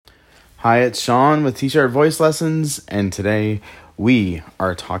Hi, it's Sean with T-Shirt Voice Lessons, and today we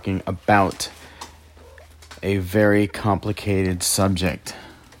are talking about a very complicated subject: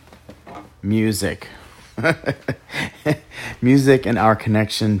 music. Music and our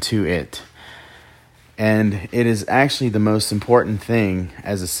connection to it. And it is actually the most important thing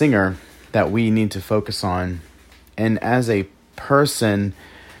as a singer that we need to focus on. And as a person,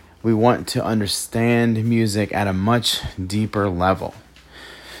 we want to understand music at a much deeper level.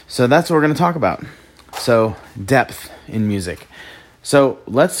 So that's what we're going to talk about. So, depth in music. So,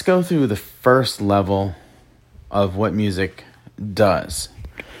 let's go through the first level of what music does.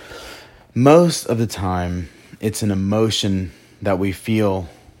 Most of the time, it's an emotion that we feel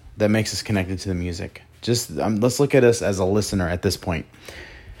that makes us connected to the music. Let's look at us as a listener at this point.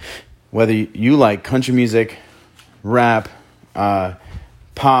 Whether you like country music, rap,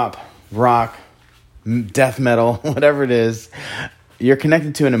 pop, rock, death metal, whatever it is, you're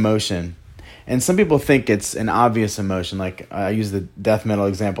connected to an emotion. And some people think it's an obvious emotion. Like I use the death metal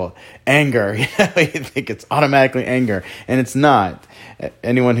example, anger. You think it's automatically anger, and it's not.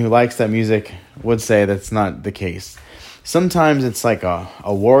 Anyone who likes that music would say that's not the case. Sometimes it's like a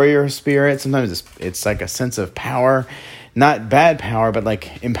warrior spirit. Sometimes it's like a sense of power, not bad power, but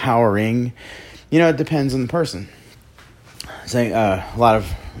like empowering. It depends on the person. A lot of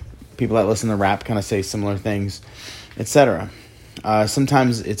people that listen to rap kind of say similar things, etc.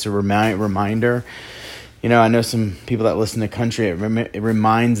 Sometimes it's a reminder. I know some people that listen to country, it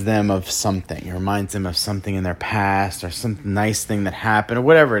reminds them of something. It reminds them of something in their past or some nice thing that happened or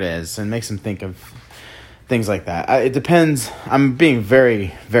whatever it is, and makes them think of things like that. It depends. I'm being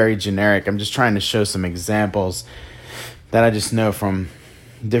very, very generic. I'm just trying to show some examples that I just know from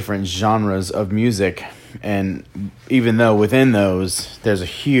different genres of music. And even though within those, there's a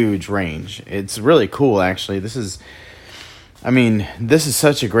huge range. It's really cool, actually. This is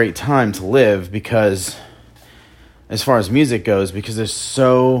such a great time to live because, as far as music goes, because there's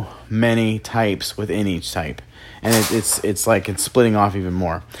so many types within each type. And it's like it's splitting off even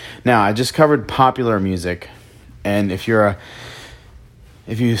more. Now, I just covered popular music. And if you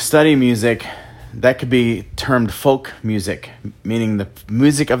study music, that could be termed folk music, meaning the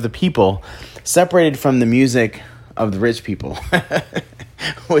music of the people separated from the music of the rich people,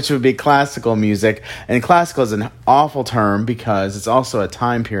 which would be classical music. And classical is an awful term because it's also a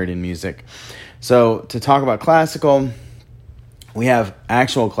time period in music. So to talk about classical, we have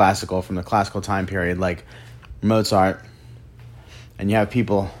actual classical from the classical time period like Mozart, and you have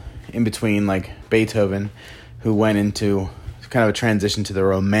people in between like Beethoven who went into kind of a transition to the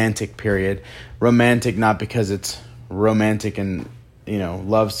Romantic period. Romantic not because it's romantic and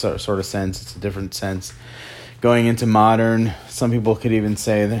love sort of sense. It's a different sense. Going into modern, some people could even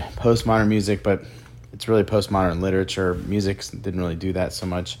say the postmodern music, but it's really postmodern literature. Music didn't really do that so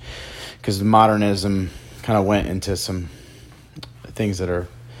much because modernism kind of went into some things that are...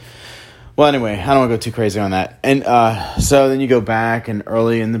 Well, anyway, I don't want to go too crazy on that. And so then you go back and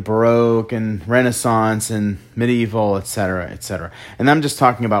early in the Baroque and Renaissance and medieval, etc., etc. And I'm just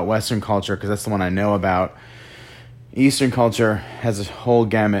talking about Western culture because that's the one I know about. Eastern culture has a whole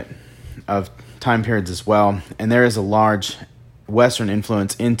gamut of time periods as well, and there is a large Western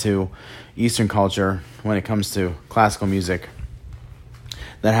influence into Eastern culture when it comes to classical music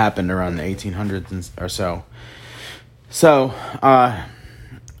that happened around the 1800s or so.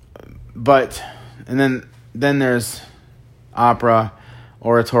 And then there's opera,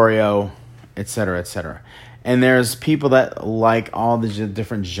 oratorio, etc., etc. And there's people that like all the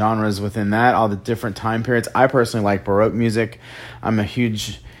different genres within that, all the different time periods. I personally like Baroque music.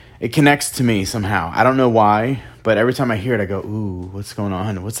 It connects to me somehow. I don't know why, but every time I hear it, I go, ooh, what's going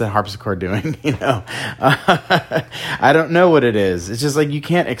on? What's that harpsichord doing? I don't know what it is. It's just like you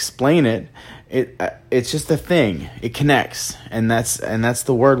can't explain it. It's just a thing. It connects, and that's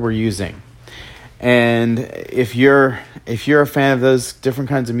the word we're using. And if you're a fan of those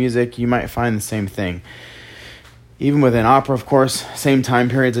different kinds of music, you might find the same thing. Even within opera, of course, same time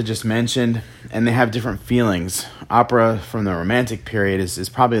periods I just mentioned, and they have different feelings. Opera from the Romantic period is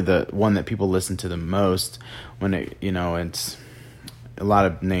probably the one that people listen to the most when it's a lot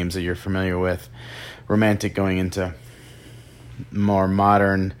of names that you're familiar with. Romantic going into more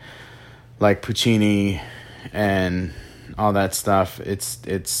modern, like Puccini and all that stuff. It's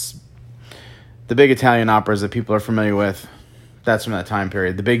the big Italian operas that people are familiar with. That's from that time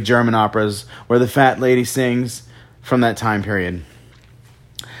period. The big German operas where the fat lady sings, from that time period.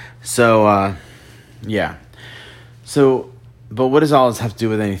 So, yeah. So, but what does all this have to do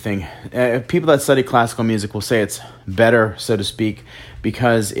with anything? People that study classical music will say it's better, so to speak,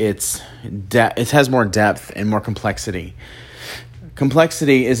 because it has more depth and more complexity.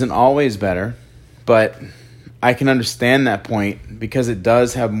 complexity isn't always better, but I can understand that point because it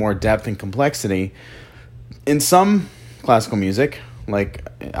does have more depth and complexity. In some classical music, like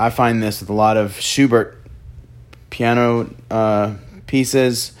I find this with a lot of Schubert piano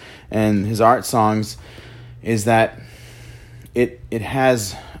pieces and his art songs, is that it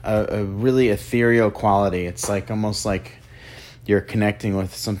has a really ethereal quality. It's like almost like you're connecting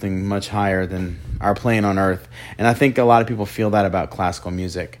with something much higher than our plane on earth. And I think a lot of people feel that about classical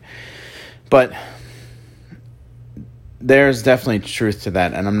music. But there's definitely truth to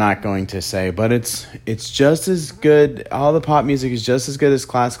that, and I'm not going to say, but it's just as good. All the pop music is just as good as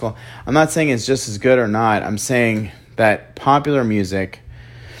classical. I'm not saying it's just as good or not. I'm saying that popular music,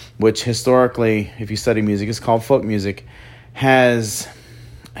 which historically, if you study music, is called folk music, has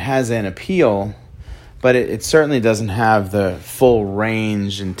an appeal, but it certainly doesn't have the full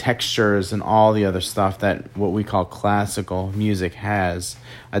range and textures and all the other stuff that what we call classical music has.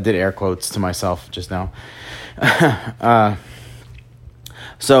 I did air quotes to myself just now. But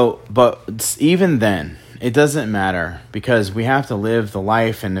even then, it doesn't matter, because we have to live the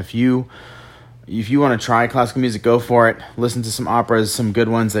life. And if you want to try classical music, go for it. Listen to some operas, some good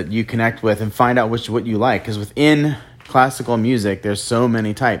ones that you connect with, and find out what you like. Because within classical music, there's so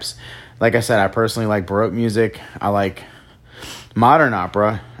many types. Like I said, I personally like Baroque music. I like modern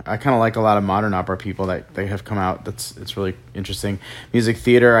opera. I kind of like a lot of modern opera people that they have come out. It's really interesting. Music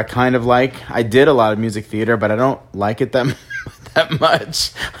theater, I kind of like. I did a lot of music theater, but I don't like it that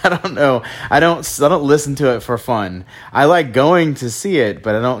much. I don't know. I don't listen to it for fun. I like going to see it,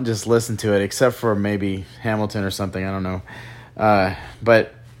 but I don't just listen to it, except for maybe Hamilton or something. I don't know.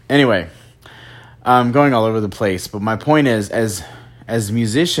 But anyway, I'm going all over the place. But my point is, as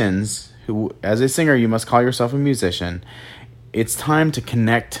musicians, as a singer, you must call yourself a musician. It's time to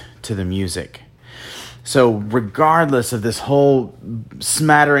connect to the music. So regardless of this whole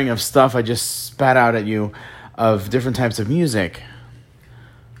smattering of stuff I just spat out at you of different types of music,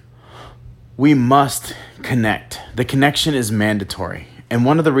 we must connect. The connection is mandatory. And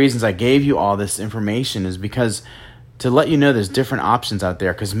one of the reasons I gave you all this information is because to let you know there's different options out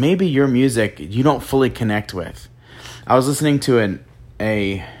there, because maybe your music you don't fully connect with. I was listening to an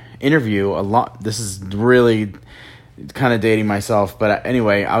interview a lot. This is really kind of dating myself, but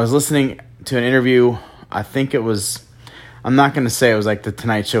anyway, I was listening to an interview. I think it was, I'm not going to say it was like the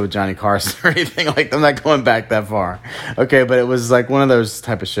Tonight Show with Johnny Carson or anything like that. I'm not going back that far. Okay, but it was like one of those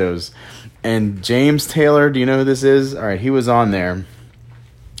type of shows. And James Taylor, do you know who this is? All right, he was on there.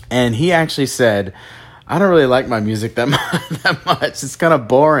 And he actually said, I don't really like my music that much. It's kind of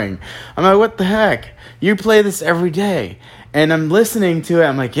boring. I'm like, what the heck? You play this every day. And I'm listening to it.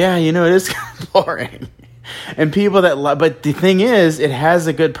 I'm like, yeah, it is kind of boring. And people but the thing is, it has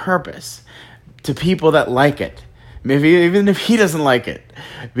a good purpose to people that like it. Maybe even if he doesn't like it,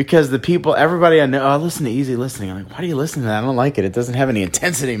 because everybody I know, listen to easy listening. I'm like, why do you listen to that? I don't like it. It doesn't have any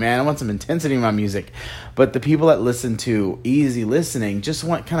intensity, man. I want some intensity in my music. But the people that listen to easy listening just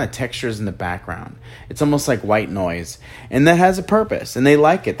want kind of textures in the background. It's almost like white noise, and that has a purpose, and they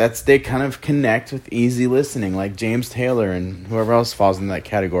like it. They kind of connect with easy listening, like James Taylor and whoever else falls in that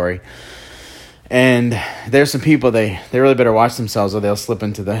category. And there's some people, they really better watch themselves or they'll slip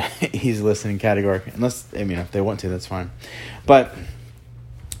into the easy listening category. Unless, if they want to, that's fine. But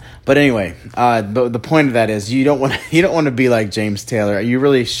anyway, the point of that is you don't want to be like James Taylor. You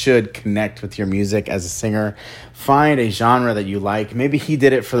really should connect with your music as a singer. Find a genre that you like. Maybe he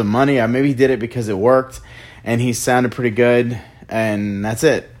did it for the money, or maybe he did it because it worked and he sounded pretty good, and that's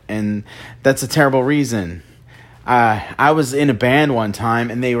it. And that's a terrible reason. I was in a band one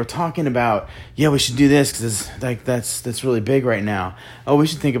time, and they were talking about, we should do this because that's really big right now. Oh, we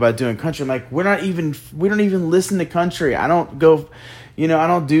should think about doing country. I'm like, we don't even listen to country. I don't go, I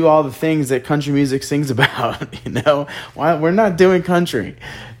don't do all the things that country music sings about. Why we're not doing country,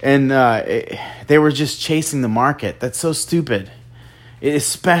 and they were just chasing the market. That's so stupid.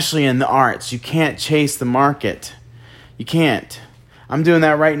 Especially in the arts, you can't chase the market. You can't. I'm doing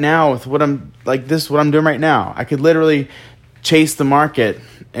that right now with what I'm doing right now. I could literally chase the market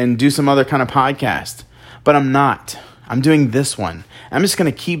and do some other kind of podcast, but I'm not. I'm doing this one. I'm just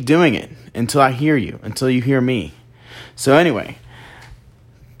going to keep doing it until I hear you, until you hear me. So anyway,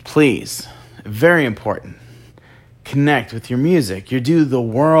 please, very important, connect with your music. You do the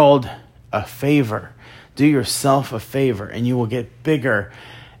world a favor. Do yourself a favor, and you will get bigger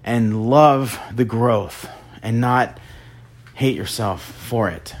and love the growth and not hate yourself for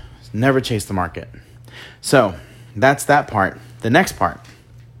it. Never chase the market. So that's that part. The next part,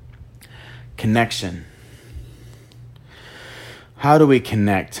 connection. How do we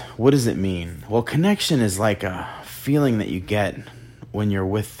connect? What does it mean? Well, connection is like a feeling that you get when you're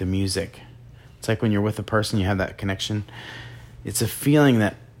with the music. It's like when you're with a person, you have that connection. It's a feeling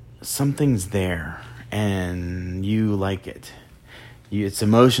that something's there and you like it. It's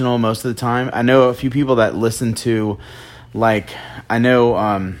emotional most of the time. I know a few people that listen to, like, I know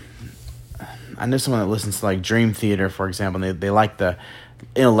someone that listens to like Dream Theater, for example. And they like the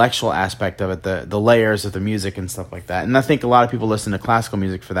intellectual aspect of it, the layers of the music and stuff like that. And I think a lot of people listen to classical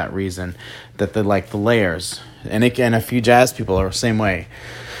music for that reason, that they like the layers. And a few jazz people are the same way,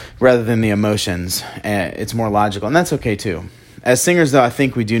 rather than the emotions. It's more logical, and that's okay too. As singers, though, I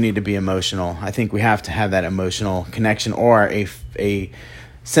think we do need to be emotional. I think we have to have that emotional connection or a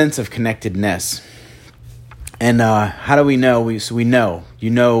sense of connectedness. And how do we know? We know. You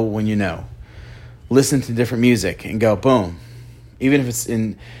know when you know. Listen to different music and go, boom. Even if it's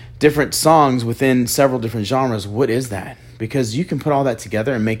in different songs within several different genres, what is that? Because you can put all that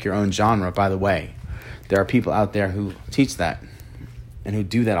together and make your own genre, by the way. There are people out there who teach that and who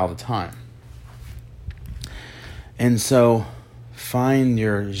do that all the time. And so find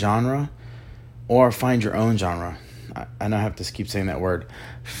your genre or find your own genre. I know I have to keep saying that word.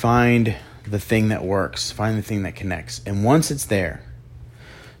 Find the thing that works. Find the thing that connects. And once it's there,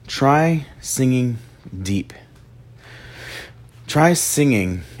 try singing deep. Try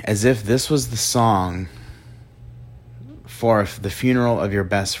singing as if this was the song for the funeral of your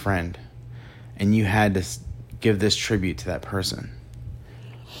best friend and you had to give this tribute to that person.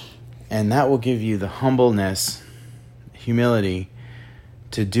 And that will give you the humbleness, humility,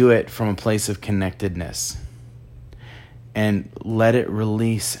 to do it from a place of connectedness. And let it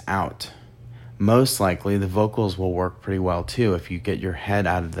release out. Most likely, the vocals will work pretty well too if you get your head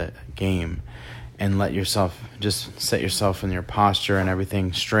out of the game and just set yourself in your posture and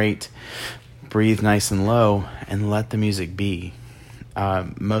everything straight. Breathe nice and low and let the music be.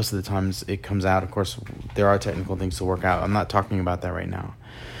 Most of the times it comes out. Of course, there are technical things to work out. I'm not talking about that right now.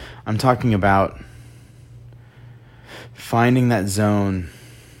 I'm talking about finding that zone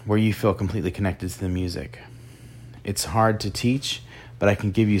where you feel completely connected to the music. It's hard to teach, but I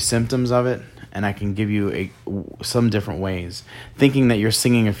can give you symptoms of it, and I can give you some different ways. Thinking that you're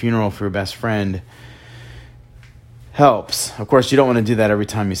singing a funeral for your best friend helps. Of course, you don't want to do that every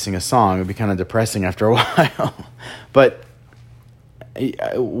time you sing a song. It would be kind of depressing after a while. But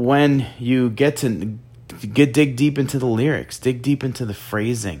when you dig deep into the lyrics, dig deep into the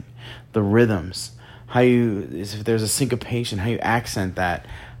phrasing, the rhythms, if there's a syncopation, how you accent that,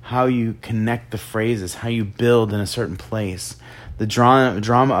 how you connect the phrases, how you build in a certain place. The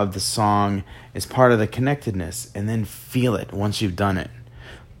drama of the song is part of the connectedness, and then feel it once you've done it.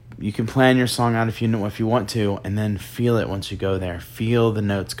 You can plan your song out if you want to, and then feel it once you go there. Feel the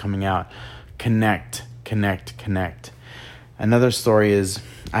notes coming out. Connect. Another story is,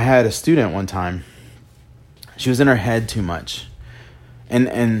 I had a student one time. She was in her head too much.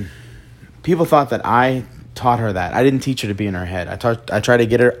 And people thought that I taught her that. I didn't teach her to be in her head. I tried to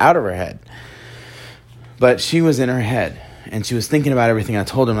get her out of her head. But she was in her head, and she was thinking about everything. I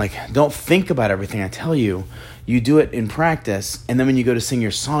told her, don't think about everything I tell you. You do it in practice, and then when you go to sing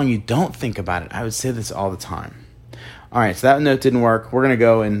your song, you don't think about it. I would say this all the time. All right, so that note didn't work. We're going to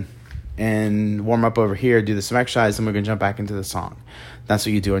go and warm up over here, do some exercise, and we're going to jump back into the song. That's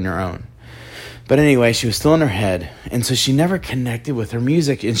what you do on your own. But anyway, she was still in her head, and so she never connected with her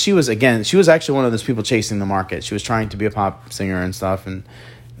music. And she was actually one of those people chasing the market. She was trying to be a pop singer and stuff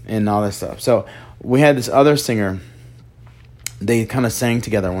and all this stuff. So we had this other singer. They kind of sang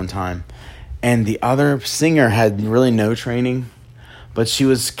together one time, and the other singer had really no training, but she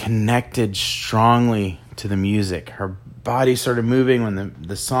was connected strongly to the music. Her body started moving when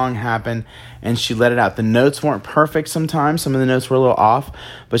the song happened, and she let it out. The notes weren't perfect sometimes. Some of the notes were a little off,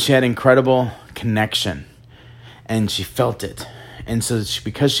 but she had incredible connection, and she felt it. And so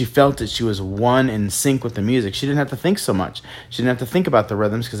because she felt it, she was one in sync with the music. She didn't have to think so much. She didn't have to think about the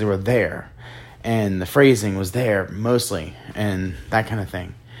rhythms because they were there, and the phrasing was there mostly, and that kind of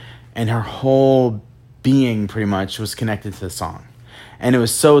thing. And her whole being pretty much was connected to the song. And it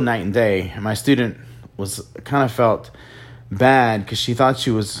was so night and day. And my student kind of felt bad because she thought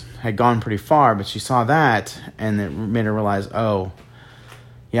she had gone pretty far, but she saw that, and it made her realize, oh,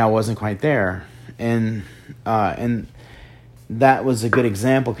 yeah, I wasn't quite there. And that was a good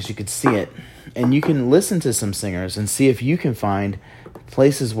example because you could see it. And you can listen to some singers and see if you can find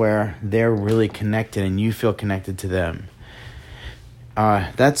places where they're really connected and you feel connected to them.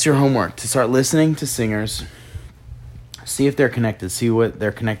 That's your homework, to start listening to singers, see if they're connected, see what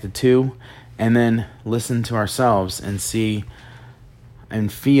they're connected to, and then listen to ourselves and see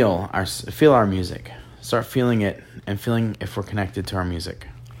and feel our music. Start feeling it and feeling if we're connected to our music.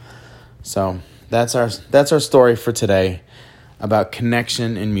 So that's our story for today. about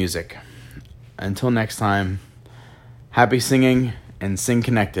connection in music. Until next time, happy singing and sing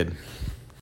connected.